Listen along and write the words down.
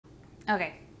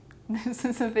Okay, this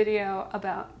is a video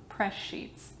about press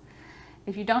sheets.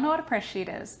 If you don't know what a press sheet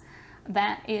is,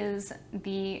 that is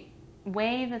the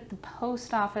way that the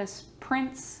post office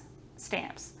prints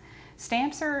stamps.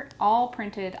 Stamps are all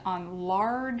printed on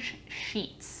large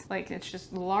sheets. Like, it's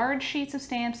just large sheets of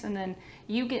stamps, and then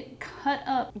you get cut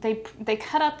up. They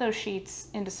cut up those sheets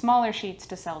into smaller sheets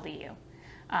to sell to you.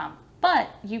 But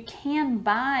you can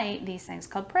buy these things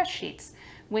called press sheets,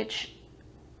 which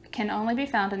can only be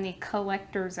found in the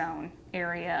collector zone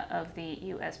area of the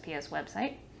U.S.P.S.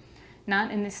 website.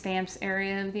 Not in the stamps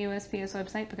area of the U.S.P.S.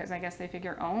 website, because I guess they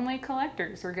figure only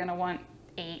collectors are gonna want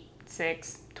 8,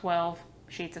 6, 12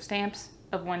 sheets of stamps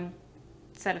of one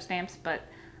set of stamps, but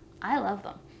I love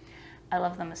them. I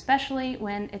love them especially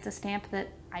when it's a stamp that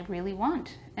I really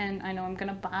want, and I know I'm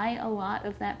gonna buy a lot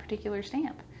of that particular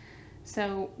stamp.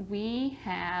 So we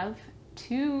have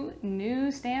 2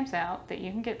 new stamps out that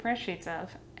you can get press sheets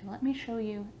of, and let me show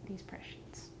you these press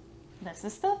sheets. This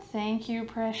is the thank you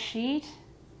press sheet.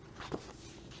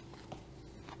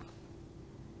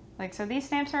 Like, so these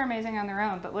stamps are amazing on their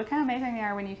own, but look how amazing they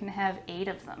are when you can have 8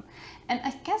 of them. And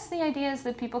I guess the idea is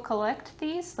that people collect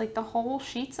these, like the whole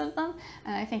sheets of them,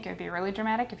 and I think it would be really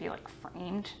dramatic if you like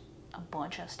framed a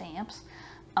bunch of stamps.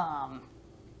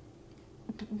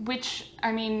 Which,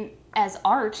 I mean, as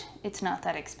art, it's not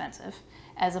that expensive.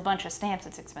 As a bunch of stamps,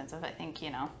 it's expensive. I think,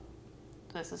 you know,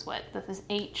 this is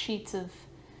 8 sheets of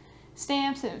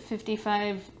stamps at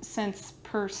 55 cents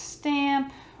per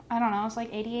stamp. I don't know, it's like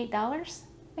 $88,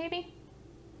 maybe?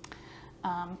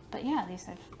 But yeah, these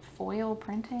have foil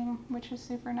printing, which is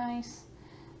super nice.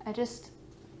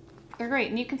 They're great.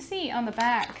 And you can see on the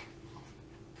back,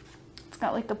 it's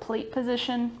got like the plate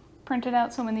position printed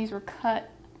out, so when these were cut,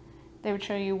 they would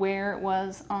show you where it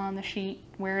was on the sheet,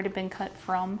 where it had been cut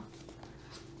from.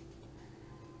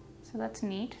 So that's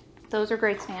neat. Those are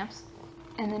great stamps.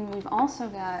 And then we've also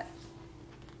got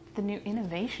the new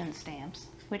innovation stamps,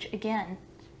 which again,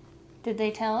 did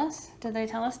they tell us? Did they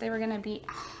tell us they were gonna be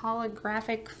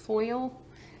holographic foil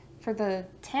for the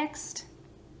text?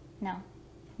 No,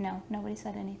 nobody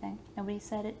said anything. Nobody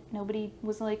said it. Nobody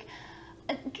was like,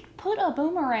 put a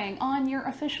boomerang on your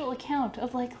official account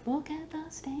of like, look at the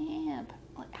stamp.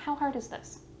 Like, how hard is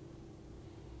this?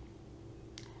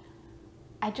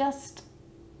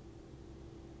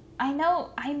 I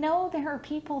know there are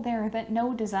people there that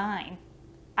know design.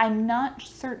 I'm not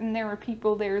certain there are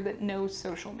people there that know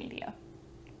social media,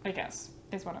 I guess,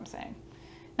 is what I'm saying.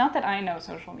 Not that I know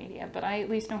social media, but I at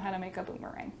least know how to make a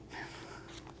boomerang.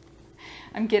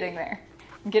 I'm getting there.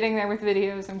 I'm getting there with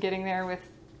videos. I'm getting there with,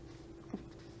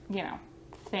 you know,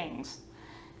 things.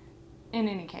 In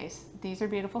any case, these are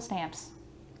beautiful stamps.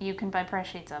 You can buy press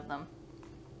sheets of them.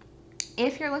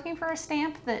 If you're looking for a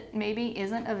stamp that maybe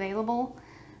isn't available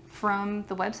from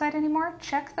the website anymore,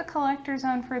 check the collector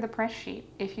zone for the press sheet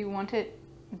if you want it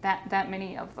that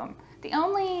many of them. The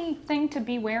only thing to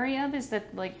be wary of is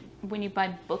that, like, when you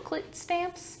buy booklet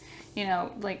stamps, you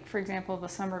know, like for example, the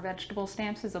summer vegetable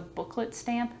stamps is a booklet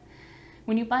stamp.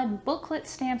 When you buy booklet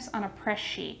stamps on a press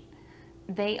sheet,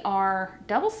 they are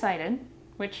double-sided,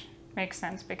 which makes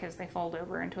sense because they fold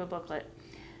over into a booklet.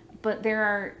 But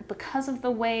because of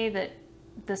the way that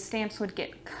the stamps would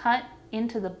get cut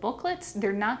into the booklets,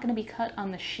 they're not going to be cut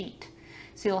on the sheet.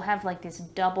 So you'll have like this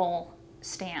double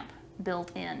stamp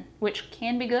built in, which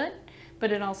can be good, but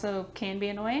it also can be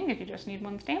annoying if you just need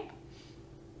one stamp.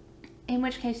 In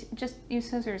which case, just use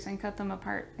scissors and cut them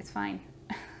apart. It's fine.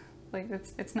 Like,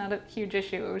 it's not a huge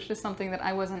issue. It was just something that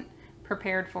I wasn't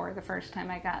prepared for the first time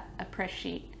I got a press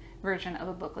sheet version of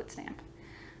a booklet stamp.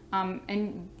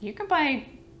 And you can buy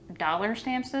dollar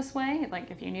stamps this way.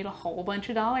 Like, if you need a whole bunch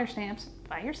of dollar stamps,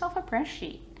 buy yourself a press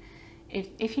sheet.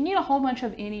 If you need a whole bunch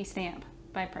of any stamp,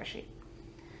 buy a press sheet.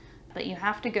 But you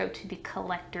have to go to the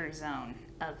collector zone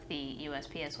of the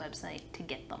USPS website to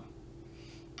get them.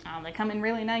 They come in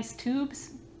really nice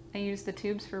tubes. I use the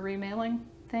tubes for remailing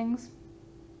things.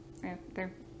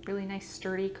 They're really nice,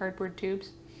 sturdy cardboard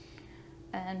tubes.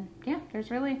 And yeah,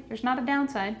 there's not a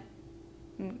downside.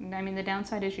 I mean, the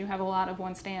downside is you have a lot of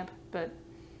one stamp, but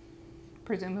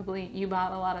presumably you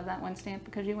bought a lot of that one stamp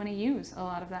because you want to use a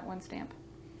lot of that one stamp.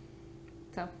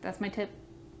 So that's my tip,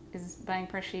 is buying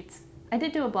press sheets. I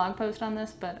did do a blog post on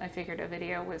this, but I figured a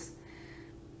video was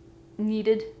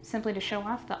needed simply to show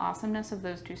off the awesomeness of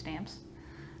those 2 stamps.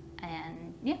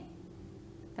 And yeah,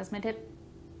 that's my tip.